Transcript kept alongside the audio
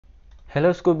Hello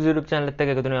Scoops YouTube channel එකත් එක්ක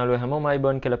එකතු වෙන යාළුවෝ හැමෝම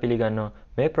අයිබෝන් කියලා පිළිගන්නවා.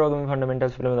 මේ programming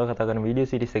fundamentals පිළිබඳව කතා කරන video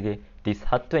series එකේ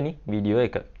 37 වෙනි video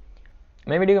එක.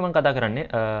 මේ video එක මම කතා කරන්නේ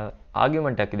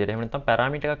argument එකක් විදිහට එහෙම නැත්නම්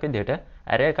parameter එකක් විදිහට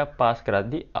array එකක් pass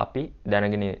කරද්දී අපි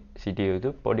දැනගෙන සිටිය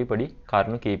යුතු පොඩි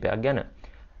කාරණු කීපයක් ගැන.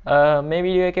 මේ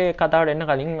video එකේ කතාවට එන්න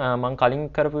කලින් මම කලින්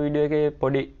කරපු video එකේ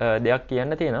පොඩි දෙයක්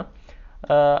කියන්න තියෙනවා.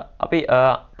 අපි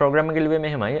program එක ලිව්වේ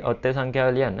මෙහෙමයි ඔත්තේ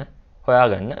සංඛ්‍යාව ලියන්න.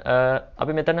 හොයාගන්න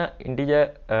අපි මෙතන integer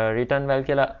return val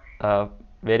කියලා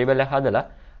variable එක හදලා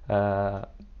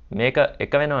මේක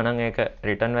එක වෙනවා නම් ඒක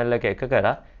return val එක එක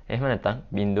කරා එහෙම නැත්නම්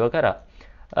බිඳුව කරා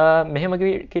මෙහෙම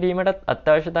කිරීමටත්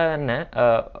අත්‍යවශ්‍යතාවයක්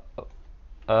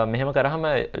නැහැ මෙහෙම කරාම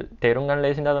තේරුම් ගන්න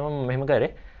ලේසි නිසා තමයි මම මෙහෙම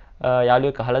කරේ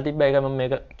යාළුවෙක් අහලා තිබ්බ එක මම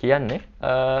මේක කියන්නේ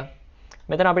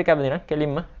මෙතන අපිට කැමති නම්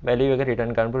කෙලින්ම value එක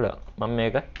return කරන්න පුළුවන් මම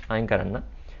මේක අයින් කරන්න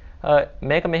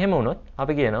මේක මෙහෙම වුණොත්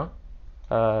අපි කියනවා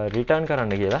return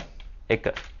කරන්න කියලා එක.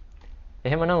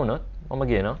 එහෙම නොවුනොත් මම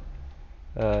කියනවා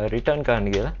return කරන්න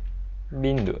කියලා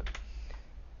බිඳුව.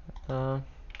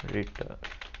 return.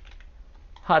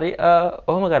 හරි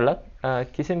ඔහොම කරලා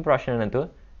කිසිම ප්‍රශ්න නැතුව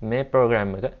මේ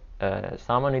program එක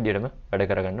සාමාන්‍ය විදිහටම වැඩ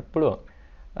කරගන්න පුළුවන්.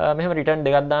 මෙහෙම return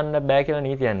දෙකක් දාන්න බෑ කියලා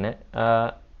නීතියක් නැහැ.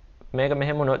 මේක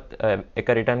මෙහෙම වුණොත්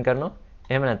එක return කරනවා.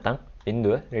 එහෙම නැත්නම්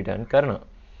බිඳුව return කරනවා.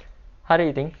 හරි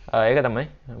ඉතින් ඒක තමයි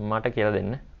මට කියලා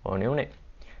දෙන්න ඕනේ උනේ.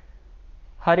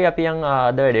 හරි අපි යන්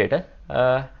අද වැඩේට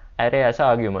array as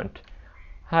argument.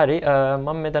 හරි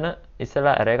මම මෙතන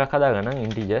ඉස්සලා array එකක් හදාගන්නම්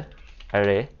integer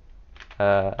array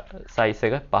size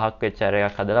එක 5ක් වෙච්ච array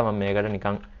එකක් හදලා මම මේකට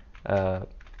නිකන්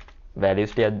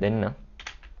values ටිකක් දෙන්න.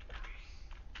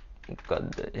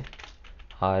 මොකද්ද?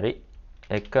 හරි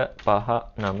 1 5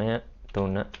 9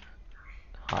 3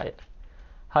 6.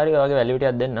 හරි ඔයගේ value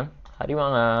ටිකක් දෙන්නම්. හරි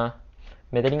මම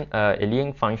මෙතනින් එලියෙන්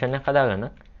function එකක්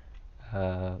හදාගන්න.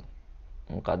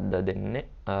 මොකක්ද දෙන්නේ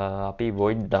අපි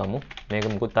void දාමු මේක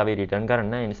මුකුත් අපි return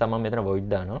කරන්න ඒ නිසා මම මෙතන void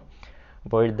දානවා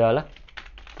void දාලා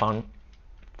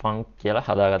func කියලා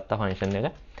හදාගත්තා function එක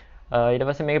ඊට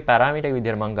පස්සේ මේකේ parameter එක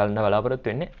විදිහට මම ගන්න බලාපොරොත්තු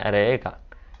වෙන්නේ array එකක්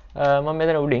මම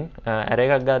මෙතන උඩින්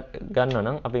array එකක් ගන්නවා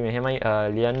නම් අපි මෙහෙමයි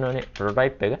ලියන්න ඕනේ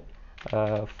prototype එක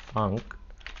func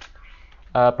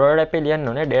prototype එක ලියන්න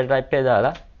ඕනේ data type එක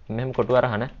දාලා මෙහෙම කොටු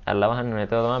අරහන අල්ලවහන්න ඕනේ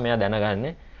එතකොට තමයි මෙයා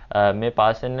දැනගන්නේ මේ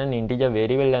pass වෙන integer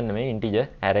variable යන මේ integer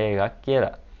array එකක්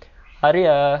කියලා. හරි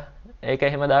ඒක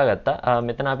එහෙම දාගත්තා.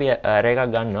 මෙතන අපි array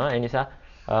එකක් ගන්නවා. ඒ නිසා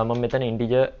මම මෙතන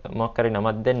integer මොකක් හරි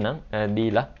නමක් දෙන්නම්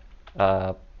දීලා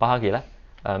 5 කියලා.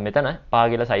 මෙතන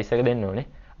 5 කියලා size එක දෙන්න ඕනේ.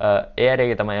 ඒ array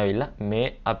එක තමයි අවිල්ලා මේ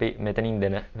අපි මෙතනින්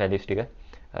දෙන values ටික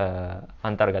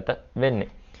අන්තර්ගත වෙන්නේ.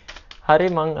 හරි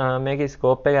මම මේකේ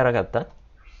scope එක අරගත්තා.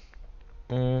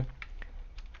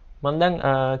 මම දැන්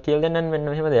කියලා දෙන්නම්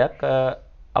මෙන්න මෙහෙම දෙයක්.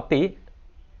 අපි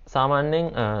සාමාන්‍යයෙන්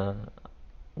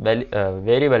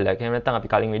variable එක එහෙම නැත්නම් අපි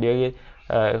කලින් වීඩියෝ එකේ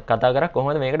කතා කරා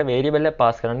කොහොමද මේකට variable එක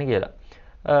pass කරන්න කියලා.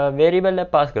 variable එක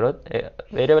pass කරොත්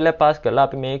variable එක pass කරලා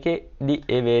අපි මේකේදී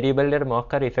ඒ variable එකට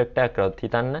මොකක් හරි effect එකක් කරොත්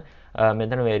හිතන්න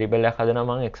මෙතන variable එකක්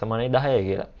හදනවා මම x = 10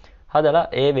 කියලා. හදලා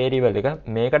ඒ variable එක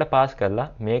මේකට pass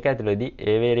කරලා මේක ඇතුළේදී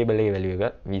ඒ variable එකේ value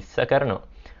එක 20 කරනවා.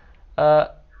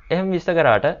 එහෙම 20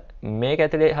 කරාට මේක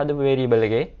ඇතුලේ හදපු variable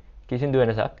එකේ කිසිදු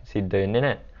වෙනසක් සිද්ධ වෙන්නේ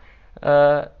නැහැ.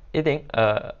 ඉතින්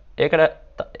ඒකට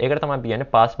තමයි අපි කියන්නේ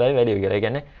pass by value කියලා. ඒ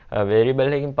කියන්නේ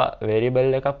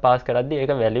variable එකක් pass කරද්දී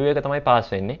ඒක value එක තමයි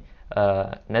pass වෙන්නේ.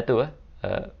 නැතුව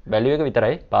value එක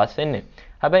විතරයි pass වෙන්නේ.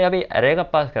 හැබැයි අපි array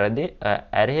එකක් pass කරද්දී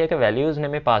array එක values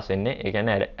නෙමෙයි pass වෙන්නේ. ඒ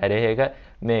කියන්නේ array එක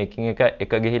මේ එකින්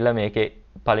එක ගිහිල්ලා මේකේ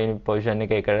පළවෙනි position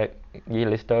එක එකට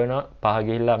ගිහිල්ලා store වෙනවා. 5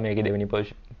 ගිහිල්ලා මේකේ දෙවෙනි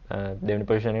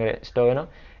position එකට store වෙනවා.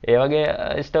 ඒ වගේ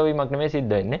store වීමක් නෙමෙයි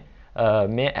සිද්ධ වෙන්නේ.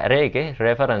 මේ array එකේ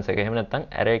reference එක එහෙම නැත්නම්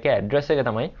array එකේ address එක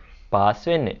තමයි pass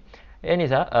වෙන්නේ. ඒ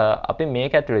නිසා අපි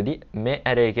මේක ඇතුළේදී මේ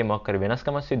array එකේ මොකක් කර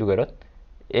වෙනස්කමක් සිදු කරොත්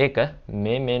ඒක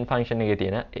මේ main function එකේ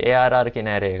තියෙන arr කියන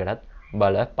array එකටත්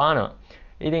බලපානවා.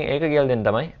 ඉතින් ඒක කියලා දෙන්න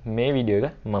තමයි මේ වීඩියෝ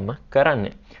එක මම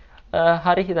කරන්නේ.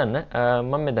 හරි හිතන්න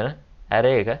මම මෙතන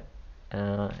array එක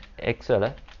x වල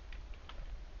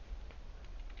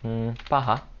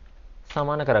 5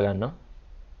 සමාන කරගන්නවා.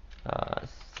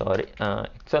 sorry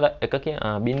x වල එක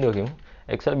බිඳුව කියමු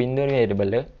x වල බිඳුව නේ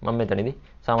variable එක මම මෙතනදී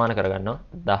සමාන කරගන්නවා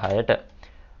 10ට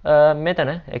මෙතන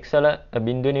x වල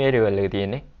බිඳුව නේ variable එක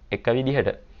තියෙන්නේ එක විදිහට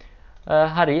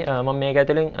හරි මම මේක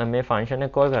ඇතුලෙන් මේ function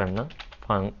එක call කරන්නම්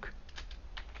func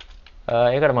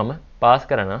ඒකට මම pass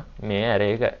කරනවා මේ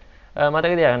array එක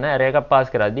මතක තියාගන්න array එකක්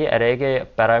pass කරද්දී array එකේ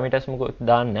parameters මොකද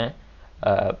දාන්නේ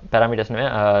parameters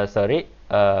නෙවෙයි sorry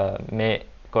මේ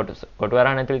කොටු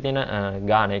අරහන ඇතුලේ තියෙන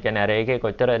ගාන ඒ කියන්නේ array එකේ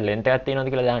කොච්චර length එකක් තියෙනවද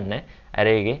කියලා දාන්නේ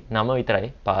array එකේ නම විතරයි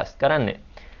pass කරන්නේ.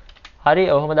 හරි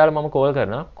ඔහොම දාලා මම call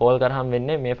කරනවා. call කරාම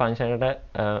වෙන්නේ මේ function එකට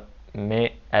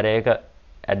මේ array එක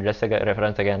address එක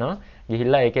reference එක යනවා.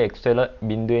 ගිහිල්ලා ඒකේ x වල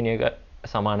බිඳුව වෙන එක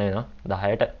සමාන වෙනවා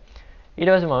 10ට. ඊට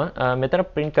පස්සේ මම මෙතන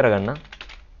print කරගන්න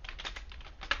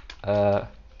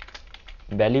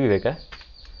value එක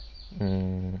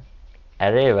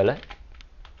array වල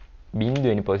බිඳුව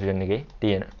වෙන position එකේ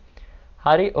තියෙන.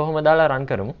 හරි, ඔහොම දාලා run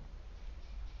කරමු.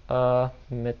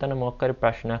 මෙතන මොකක් හරි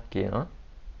ප්‍රශ්නයක් කියනවා.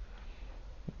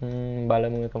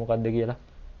 බලමු එක මොකක්ද කියලා.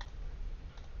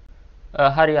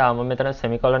 හරි, මම මෙතන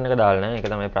semicolon එක දාලා නැහැ. ඒක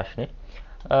තමයි ප්‍රශ්නේ.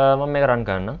 මම මේක run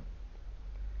කරන්නම්.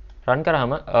 run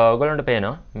කරාම ඔයගොල්ලන්ට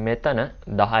පේනවා මෙතන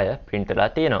 10 print වෙලා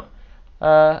තියෙනවා.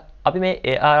 අපි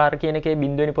මේ ARR කියන එකේ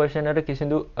බිඳුව වෙනි position එකට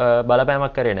කිසිදු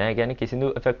බලපෑමක් කරේ නැහැ. ඒ කියන්නේ කිසිදු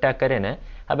effect එකක් කරේ නැහැ.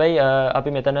 හැබැයි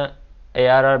අපි මෙතන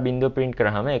ARR බිඳුව print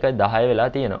කරාම ඒක 10 වෙලා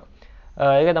තියෙනවා.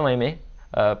 ඒක තමයි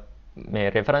මේ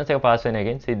reference එක pass වෙන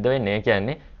එකෙන් සිද්ධ වෙන්නේ. ඒ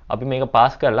කියන්නේ අපි මේක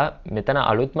pass කරලා මෙතන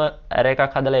අලුත්ම array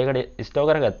එකක් හදලා ඒකට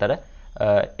store කරගත්තට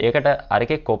ඒකට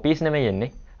අරකේ copies නෙමෙයි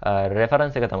එන්නේ.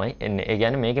 reference එක තමයි එන්නේ. ඒ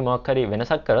කියන්නේ මේකේ මොකක් හරි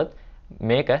වෙනසක් කරොත්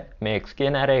මේක මේ x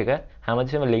කියන array එක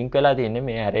හැමතිස්සෙම link වෙලා තියෙන්නේ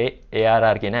මේ array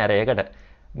ARR කියන array එකට.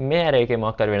 මේ array එකේ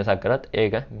මොකක් හරි වෙනසක් කරොත්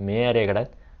ඒක මේ array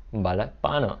එකටත්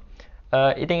බලපානවා.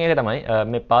 ඉතින් ඒක තමයි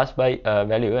මේ pass by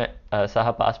value සහ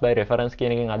pass by reference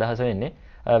කියන එකෙන් අදහස වෙන්නේ.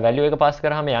 value එක pass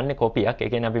කරාම යන්නේ copy එකක්. ඒ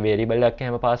කියන්නේ අපි variable එකක්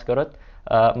එහෙම pass කරොත්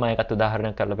මම ඒකත්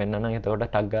උදාහරණයක් කරලා පෙන්නන්නම්. එතකොට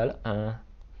ටග් ගාලා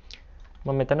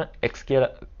මම මෙතන x කියලා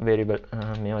variable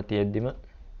මේවා තියෙද්දිම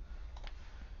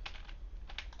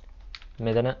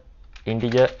මෙතන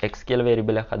integer x කියලා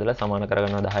variable එකක් හදලා සමාන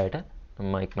කරගන්නවා 10ට.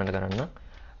 මම ඉක්මනට කරන්න.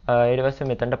 ඊට පස්සේ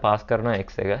මෙතනට pass කරනවා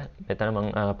x එක. මෙතන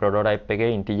මම prototype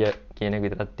එකේ integer කියන එක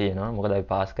විතරක් තියෙනවා. මොකද අපි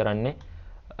pass කරන්නේ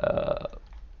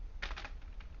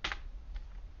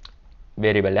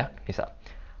variable එකක් නිසා.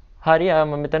 හරි,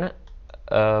 මම මෙතන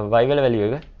y වල value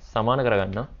එක සමාන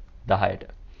කරගන්නවා 10ට.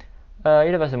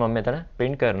 ඊට පස්සේ මම මෙතන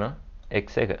print කරනවා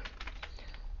x එක.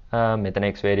 මෙතන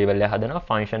x variable එක හදනවා,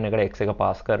 function එකට x එක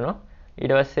pass කරනවා.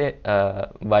 ඊට පස්සේ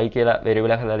y කියලා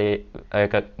variable එකක් හදලා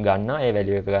ඒක ගන්නවා, ඒ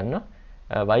value එක ගන්නවා.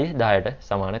 y 10ට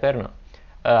සමාන කරනවා.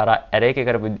 අර array එකේ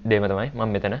කරපු දෙයම තමයි මම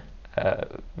මෙතන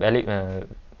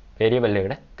variable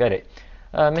එකට කරේ.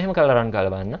 මෙහෙම කරලා run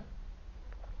කරලා බලන්න.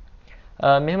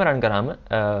 මෙහෙම run කරාම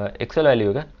x වල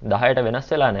value එක 10ට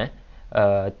වෙනස් වෙලා නැහැ.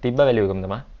 තිබ්බ value එකම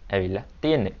තමයි ඇවිල්ලා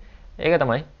තියෙන්නේ. ඒක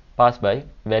තමයි pass by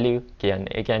value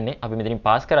කියන්නේ. ඒ කියන්නේ අපි මෙතනින්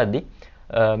pass කරද්දි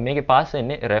මේකේ pass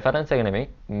වෙන්නේ reference එක නෙමෙයි,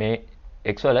 මේ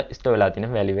x වල store වෙලා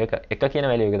තියෙන value එක. එක කියන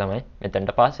value එක තමයි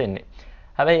මෙතනට pass වෙන්නේ.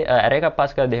 හැබැයි array එකක්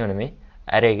pass කරද්දී එහෙම නෙමෙයි.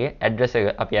 array එකේ address එක,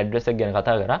 අපි address එක ගැන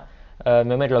කතා කරා.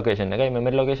 memory location එක. මේ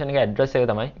memory location එකේ address එක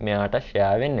තමයි මෙයාට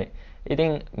share වෙන්නේ. ඉතින්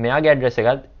මෙයාගේ address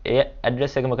එකත් ඒ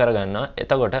address එකම කරගන්නවා.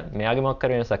 එතකොට මෙයාගේ මොකක් කර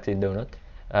වෙනසක් සිද්ධ වුණොත්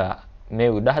මේ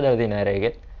උඩ හදලා තියෙන array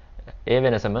එකෙත් ඒ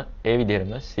වෙනසම ඒ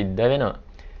විදිහටම සිද්ධ වෙනවා.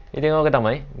 ඉතින් ඕක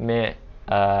තමයි මේ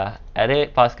array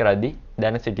pass කරද්දී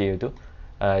දැන සිටිය යුතු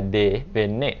දේ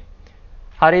වෙන්නේ.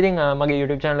 හරි, ඉතින් මගේ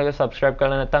YouTube channel එක subscribe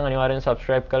කරලා නැත්නම් අනිවාර්යෙන්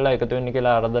subscribe කරලා එකතු වෙන්න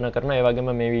කියලා ආරාධනා කරනවා. ඒ වගේම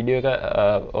මේ වීඩියෝ එක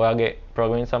ඔයාගේ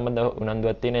programming සම්බන්ධ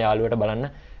උනන්දුවක් තියෙන යාළුවට බලන්න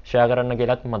share කරන්න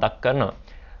කියලාත් මතක් කරනවා.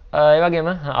 ඒ වගේම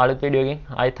අලුත් වීඩියෝ එකකින්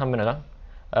ආයෙත් හම්බ වෙනකම්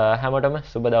හැමෝටම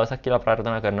සුබ දවසක් කියලා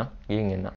ප්‍රාර්ථනා කරනවා. ගිහින් එන්න.